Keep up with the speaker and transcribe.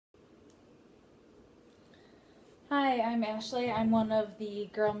Hi, I'm Ashley. I'm one of the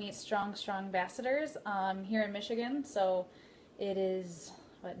Girl Meet Strong ambassadors here in Michigan. So it is,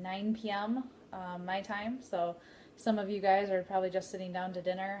 9 p.m. My time. So some of you guys are probably just sitting down to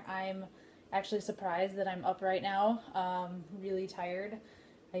dinner. I'm actually surprised that I'm up right now. Really tired.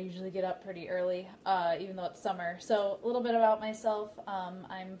 I usually get up pretty early, even though it's summer. So a little bit about myself.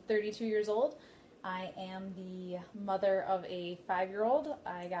 I'm 32 years old. I am the mother of a 5-year-old.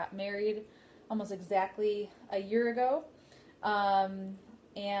 I got married almost exactly a year ago.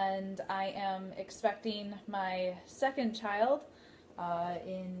 And I am expecting my second child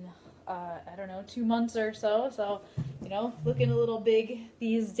in, I don't know, 2 months or so. So, looking a little big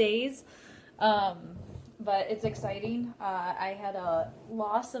these days. But it's exciting. I had a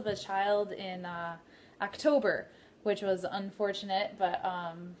loss of a child in October, which was unfortunate, but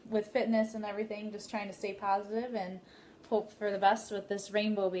with fitness and everything, just trying to stay positive and hope for the best with this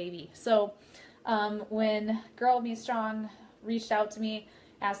rainbow baby. So when Girl Be Strong reached out to me,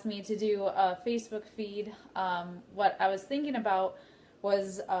 asked me to do a Facebook feed, what I was thinking about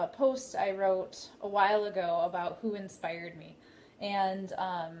was a post I wrote a while ago about who inspired me. And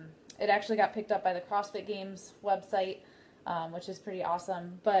it actually got picked up by the CrossFit Games website, which is pretty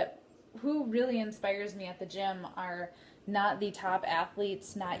awesome. But who really inspires me at the gym are not the top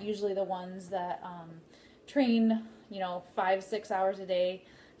athletes, not usually the ones that train 5-6 hours a day,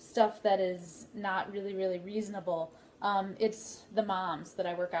 stuff that is not really reasonable. It's the moms that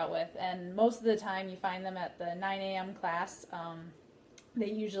I work out with, and most of the time you find them at the 9 a.m. class. They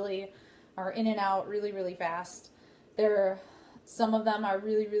usually are in and out really fast. Some of them are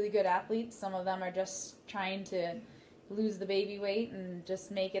really good athletes. Some of them are just trying to lose the baby weight and just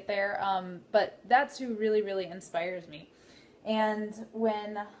make it there. But that's who really inspires me. And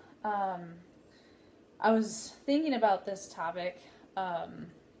when I was thinking about this topic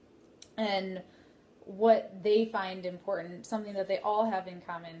and what they find important, something that they all have in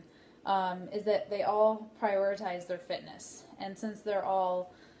common, is that they all prioritize their fitness. And since they're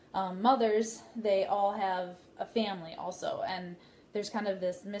all mothers, they all have a family also. And there's kind of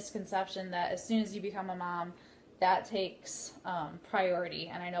this misconception that as soon as you become a mom, that takes priority.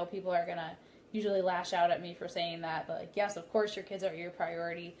 And I know people are going to usually lash out at me for saying that, but like, yes, of course your kids are your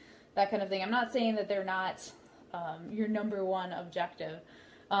priority, that kind of thing. I'm not saying that they're not your number one objective.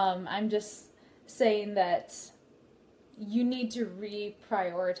 I'm just saying that you need to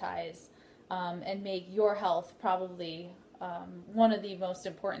reprioritize and make your health probably one of the most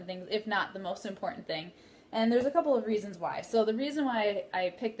important things, if not the most important thing. And there's a couple of reasons why. So the reason why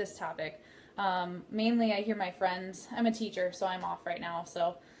I picked this topic, mainly I hear my friends, I'm a teacher, so I'm off right now,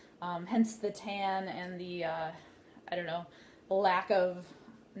 so hence the tan and the, lack of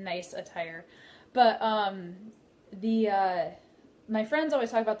nice attire. But my friends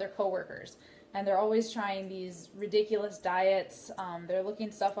always talk about their coworkers, and they're always trying these ridiculous diets. They're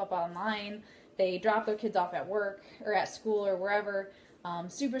looking stuff up online. They drop their kids off at work or at school or wherever,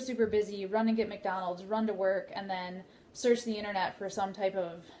 super busy, run and get McDonald's, run to work, and then search the internet for some type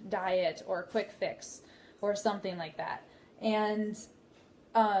of diet or quick fix or something like that. And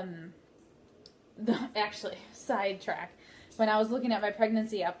actually, sidetrack. When I was looking at my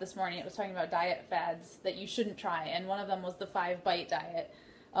pregnancy app this morning, it was talking about diet fads that you shouldn't try, and one of them was the 5-bite diet,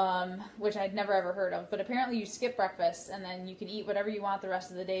 which I'd never ever heard of. But apparently you skip breakfast, and then you can eat whatever you want the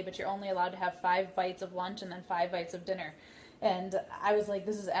rest of the day, but you're only allowed to have 5 bites of lunch and then 5 bites of dinner. And I was like,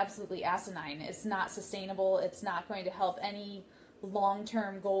 this is absolutely asinine. It's not sustainable. It's not going to help any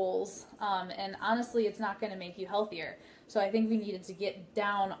long-term goals. And honestly, it's not going to make you healthier. So I think we needed to get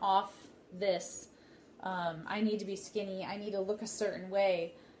down off this. I need to be skinny. I need to look a certain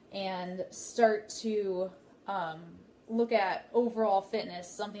way, and start to look at overall fitness,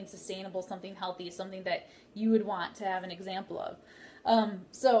 something sustainable, something healthy, something that you would want to have an example of.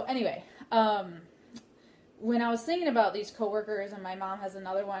 So anyway, when I was thinking about these coworkers, and my mom has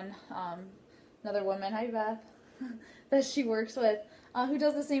another one, another woman, hi Beth, that she works with, who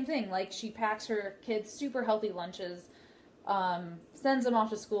does the same thing. Like, she packs her kids super healthy lunches, sends them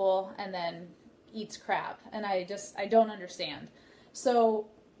off to school, and then eats crap. And I don't understand. So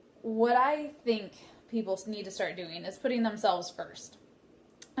what I think people need to start doing is putting themselves first.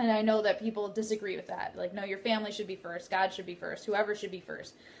 And I know that people disagree with that. Like, no, your family should be first, God should be first, whoever should be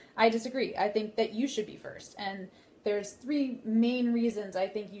first. I disagree. I think that you should be first. And there's 3 main reasons I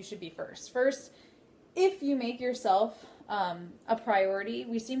think you should be first. First, if you make yourself a priority,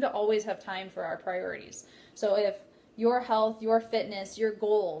 we seem to always have time for our priorities. So if your health, your fitness, your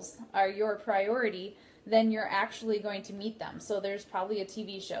goals are your priority, then you're actually going to meet them. So there's probably a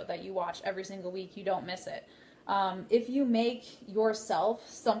TV show that you watch every single week, you don't miss it. If you make yourself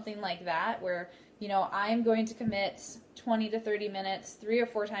something like that, where You know, I'm going to commit 20 to 30 minutes 3 or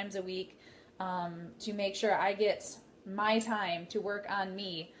 4 times a week to make sure I get my time to work on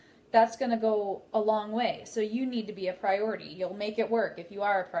me. That's going to go a long way. So you need to be a priority. You'll make it work if you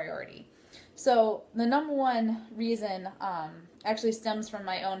are a priority. So the number one reason actually stems from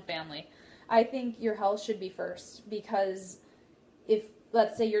my own family. I think your health should be first, because if,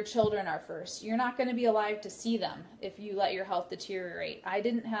 let's say, your children are first, you're not going to be alive to see them if you let your health deteriorate. I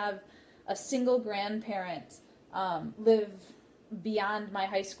didn't have a single grandparent live beyond my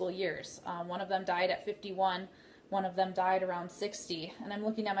high school years. One of them died at 51. One of them died around 60. And I'm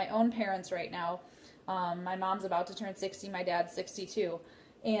looking at my own parents right now. My mom's about to turn 60. My dad's 62.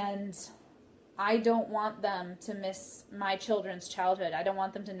 And I don't want them to miss my children's childhood. I don't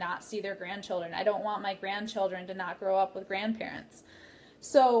want them to not see their grandchildren. I don't want my grandchildren to not grow up with grandparents.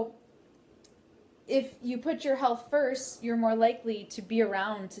 So if you put your health first, you're more likely to be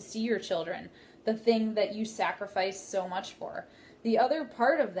around to see your children, the thing that you sacrifice so much for. The other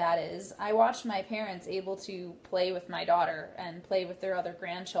part of that is I watched my parents able to play with my daughter and play with their other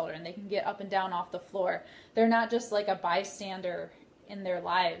grandchildren. They can get up and down off the floor. They're not just like a bystander in their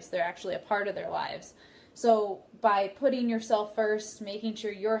lives. They're actually a part of their lives. So by putting yourself first, making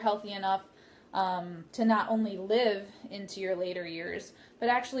sure you're healthy enough to not only live into your later years, but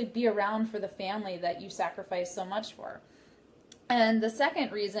actually be around for the family that you sacrifice so much for. And the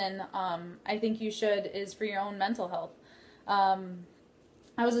second reason I think you should is for your own mental health.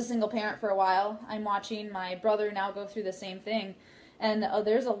 I was a single parent for a while. I'm watching my brother now go through the same thing. And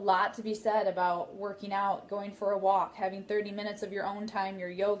there's a lot to be said about working out, going for a walk, having 30 minutes of your own time, your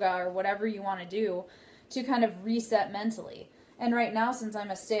yoga, or whatever you want to do to kind of reset mentally. And right now, since I'm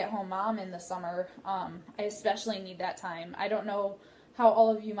a stay-at-home mom in the summer, I especially need that time. I don't know how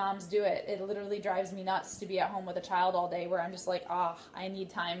all of you moms do it. It literally drives me nuts to be at home with a child all day where I'm just like, I need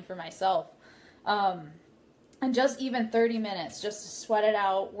time for myself. And just even 30 minutes, just to sweat it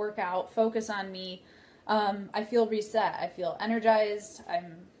out, work out, focus on me. I feel reset. I feel energized.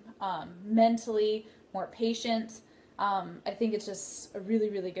 I'm mentally more patient. I think it's just a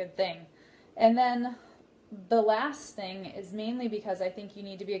really, really good thing. And then the last thing is mainly because I think you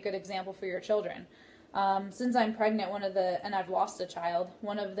need to be a good example for your children. Since I'm pregnant, and I've lost a child,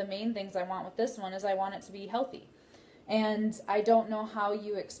 one of the main things I want with this one is I want it to be healthy. And I don't know how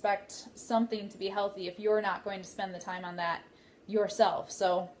you expect something to be healthy if you're not going to spend the time on that yourself.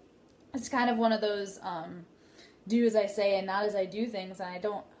 So it's kind of one of those do as I say and not as I do things, and I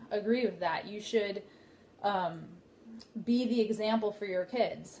don't agree with that. You should be the example for your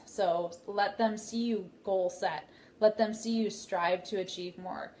kids. So let them see you goal set. Let them see you strive to achieve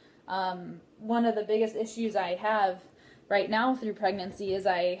more. One of the biggest issues I have right now through pregnancy is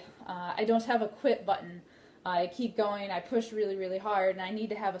I don't have a quit button. I keep going, I push really, really hard, and I need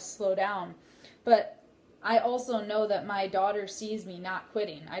to have a slow down. But I also know that my daughter sees me not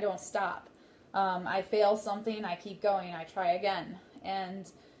quitting. I don't stop. I fail something, I keep going, I try again.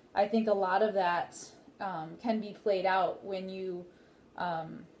 And I think a lot of that can be played out when you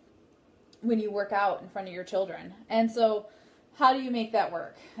work out in front of your children. And so how do you make that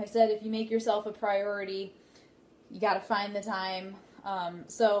work? I said if you make yourself a priority, you got to find the time.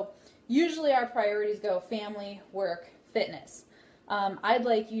 So usually our priorities go family, work, fitness. I'd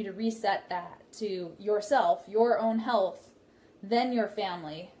like you to reset that to yourself, your own health, then your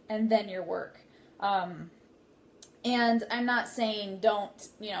family, and then your work. And I'm not saying don't,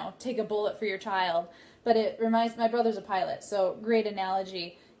 take a bullet for your child, but it reminds, my brother's a pilot, so great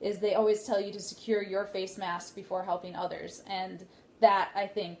analogy is they always tell you to secure your face mask before helping others. And that, I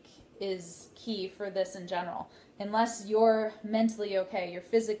think, is key for this in general. Unless you're mentally okay, you're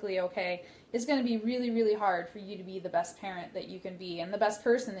physically okay, it's going to be really, really hard for you to be the best parent that you can be and the best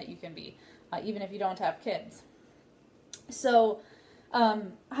person that you can be, even if you don't have kids. So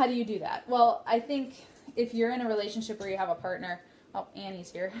how do you do that? Well, I think if you're in a relationship where you have a partner, oh,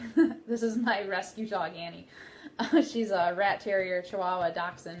 Annie's here. This is my rescue dog, Annie. She's a rat terrier, chihuahua,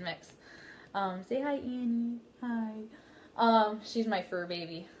 dachshund mix. Say hi, Annie. Hi. She's my fur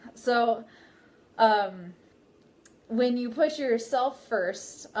baby. So when you put yourself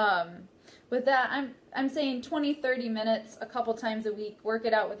first, with that, I'm saying 20, 30 minutes a couple times a week. Work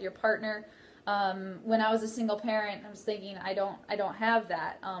it out with your partner. When I was a single parent, I was thinking I don't have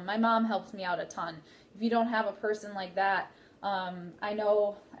that. My mom helps me out a ton. If you don't have a person like that, I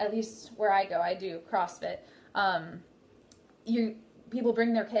know at least where I go, I do CrossFit. People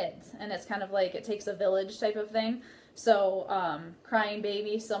bring their kids, and it's kind of like it takes a village type of thing. So crying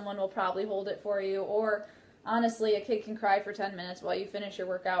baby, someone will probably hold it for you, or honestly, a kid can cry for 10 minutes while you finish your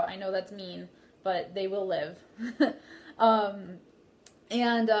workout. I know that's mean, but they will live.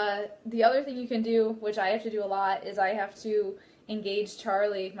 And the other thing you can do, which I have to do a lot, is I have to engage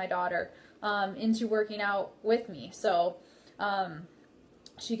Charlie, my daughter, into working out with me. So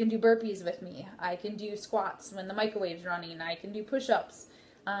she can do burpees with me. I can do squats when the microwave's running. I can do push-ups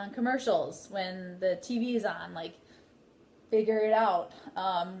on commercials when the TV's on. Like, figure it out.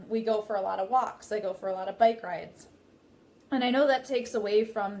 We go for a lot of walks. I go for a lot of bike rides. And I know that takes away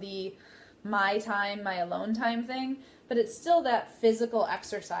from the my time, my alone time thing, but it's still that physical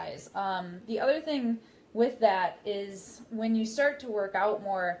exercise. The other thing with that is when you start to work out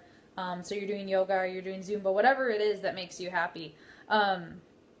more, so you're doing yoga or you're doing Zumba, whatever it is that makes you happy,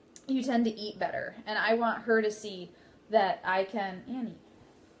 you tend to eat better. And I want her to see that I can, Annie,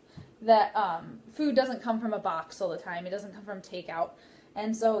 that food doesn't come from a box all the time. It doesn't come from takeout.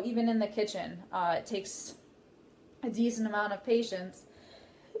 And so even in the kitchen, it takes a decent amount of patience.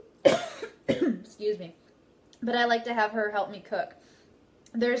 Excuse me. But I like to have her help me cook.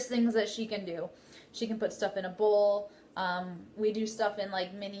 There's things that she can do. She can put stuff in a bowl. We do stuff in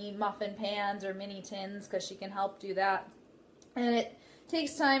like mini muffin pans or mini tins because she can help do that. And it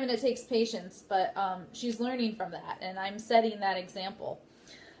takes time and it takes patience, but she's learning from that, and I'm setting that example.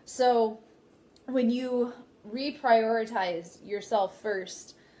 So when you reprioritize yourself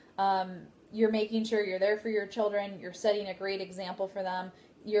first, you're making sure you're there for your children, you're setting a great example for them.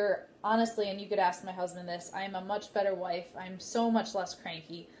 You're honestly, and you could ask my husband this, I'm a much better wife. I'm so much less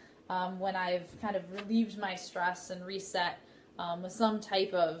cranky when I've kind of relieved my stress and reset with some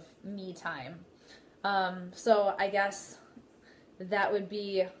type of me time. So I guess that would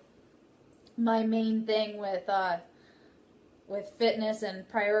be my main thing with fitness and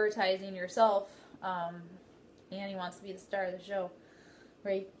prioritizing yourself. Annie wants to be the star of the show,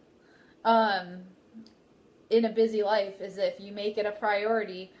 right? In a busy life, is if you make it a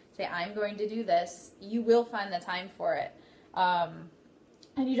priority, say, I'm going to do this, you will find the time for it.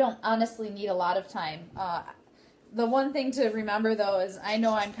 And you don't honestly need a lot of time. The one thing to remember, though, is I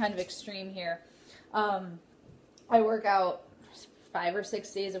know I'm kind of extreme here. I work out 5 or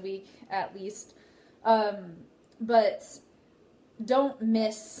 6 days a week at least. But don't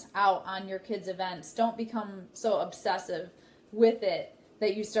miss out on your kids' events. Don't become so obsessive with it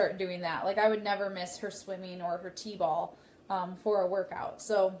that you start doing that. Like, I would never miss her swimming or her t-ball for a workout.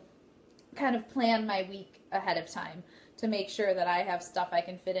 So kind of plan my week ahead of time to make sure that I have stuff I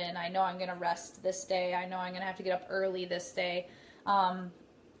can fit in. I know I'm going to rest this day. I know I'm going to have to get up early this day. And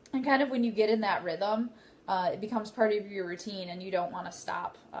kind of when you get in that rhythm, it becomes part of your routine and you don't want to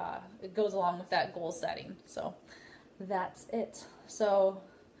stop. It goes along with that goal setting. So that's it. So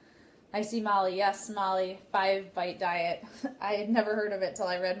I see Molly. Yes, Molly, 5-bite diet. I had never heard of it till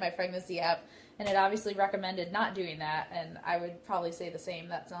I read my pregnancy app, and it obviously recommended not doing that, and I would probably say the same.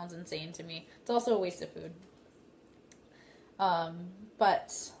 That sounds insane to me. It's also a waste of food.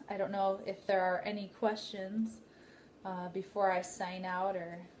 But I don't know if there are any questions before I sign out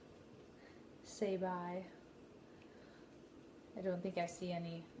or say bye. I don't think I see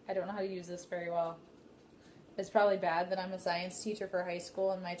any. I don't know how to use this very well. It's probably bad that I'm a science teacher for high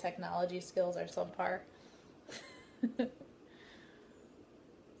school and my technology skills are subpar.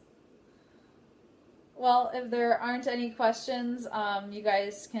 Well, if there aren't any questions, you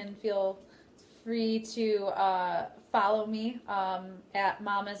guys can feel free to follow me at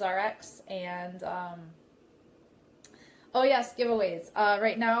MamasRx. And, oh yes, giveaways.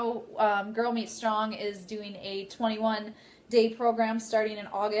 Right now, Girl Meet Strong is doing a 21-day program starting in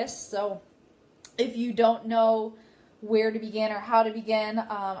August. So if you don't know where to begin or how to begin,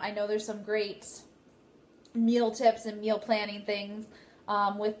 I know there's some great meal tips and meal planning things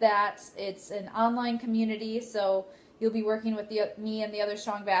with that. It's an online community, so you'll be working with me and the other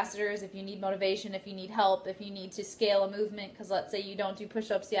strong ambassadors if you need motivation, if you need help, if you need to scale a movement, because let's say you don't do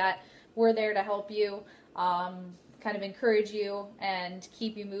push-ups yet, we're there to help you, kind of encourage you and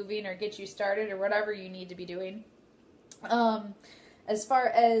keep you moving or get you started or whatever you need to be doing. As far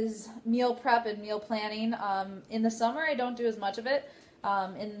as meal prep and meal planning, in the summer I don't do as much of it.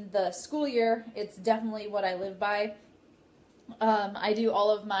 In the school year, it's definitely what I live by. I do all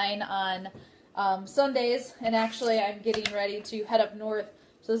of mine on Sundays, and actually I'm getting ready to head up north,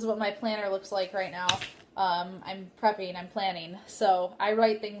 so this is what my planner looks like right now. I'm prepping, I'm planning, so I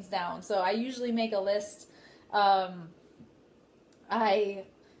write things down. So I usually make a list. I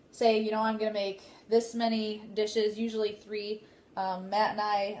say, you know, I'm going to make this many dishes, usually 3. Matt and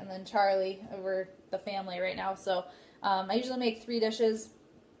I, and then Charlie, we're the family right now, so I usually make 3 dishes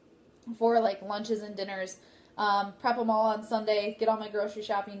for like lunches and dinners, prep them all on Sunday, get all my grocery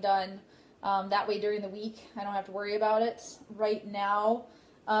shopping done, that way during the week I don't have to worry about it. Right now,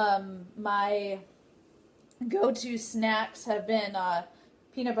 my go-to snacks have been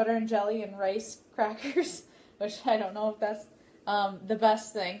peanut butter and jelly and rice crackers, which I don't know if that's the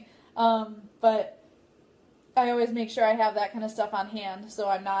best thing. But I always make sure I have that kind of stuff on hand, so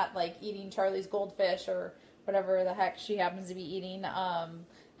I'm not like eating Charlie's goldfish or whatever the heck she happens to be eating.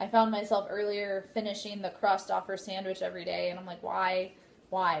 I found myself earlier finishing the crust off her sandwich every day, and I'm like, why?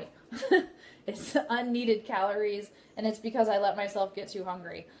 Why? It's unneeded calories, and it's because I let myself get too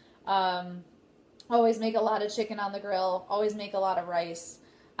hungry. Always make a lot of chicken on the grill, always make a lot of rice.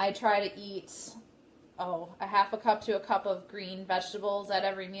 I try to eat, a half a cup to a cup of green vegetables at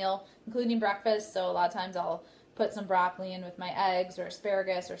every meal, including breakfast, so a lot of times I'll put some broccoli in with my eggs or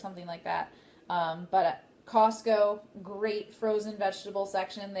asparagus or something like that. But at Costco, great frozen vegetable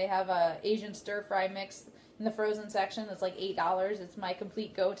section. They have a Asian stir-fry mix in the frozen section that's like $8. It's my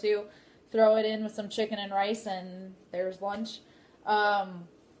complete go-to. Throw it in with some chicken and rice, and there's lunch.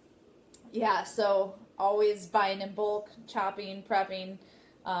 Yeah, so always buying in bulk, chopping, prepping.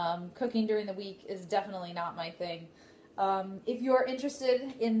 Cooking during the week is definitely not my thing. If you're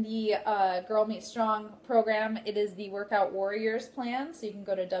interested in the Girl Meet Strong program, it is the Workout Warriors Plan, so you can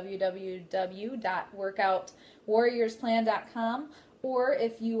go to www.workoutwarriorsplan.com, or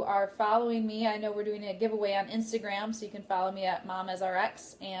if you are following me, I know we're doing a giveaway on Instagram, so you can follow me at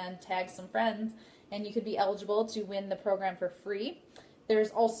MomAsRx and tag some friends, and you could be eligible to win the program for free. There's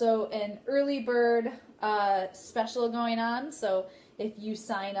also an early bird special going on, so if you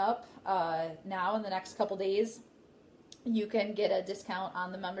sign up now in the next couple days, you can get a discount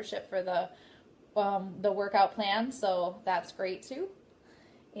on the membership for the workout plan, so that's great too.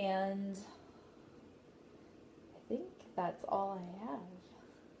 And I think that's all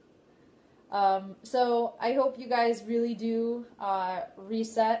I have. So I hope you guys really do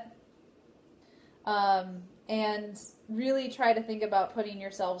reset and really try to think about putting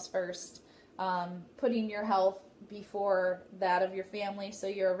yourselves first, putting your health before that of your family, so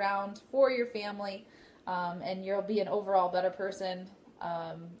you're around for your family, and you'll be an overall better person,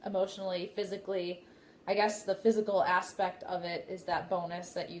 emotionally, physically. I guess the physical aspect of it is that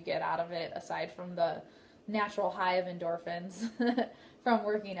bonus that you get out of it, aside from the natural high of endorphins from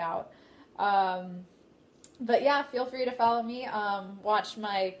working out. But yeah, feel free to follow me. Watch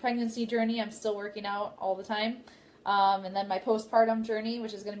my pregnancy journey. I'm still working out all the time. And then my postpartum journey,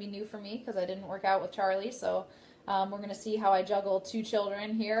 which is going to be new for me because I didn't work out with Charlie. So we're going to see how I juggle 2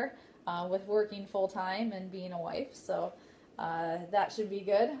 children here with working full-time and being a wife. So that should be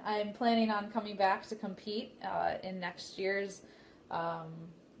good. I'm planning on coming back to compete in next year's,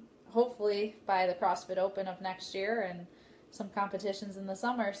 hopefully by the CrossFit Open of next year, and some competitions in the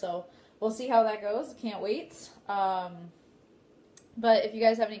summer. So we'll see how that goes. Can't wait. But if you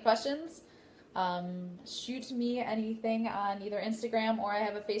guys have any questions, shoot me anything on either Instagram, or I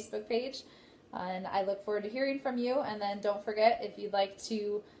have a Facebook page, and I look forward to hearing from you. And then don't forget, if you'd like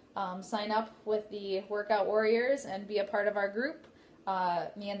to sign up with the Workout Warriors and be a part of our group,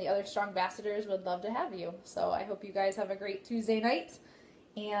 me and the other Strong Ambassadors would love to have you. So I hope you guys have a great Tuesday night,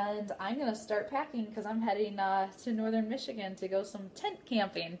 and I'm going to start packing because I'm heading to northern Michigan to go some tent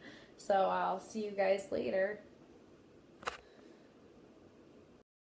camping. So I'll see you guys later.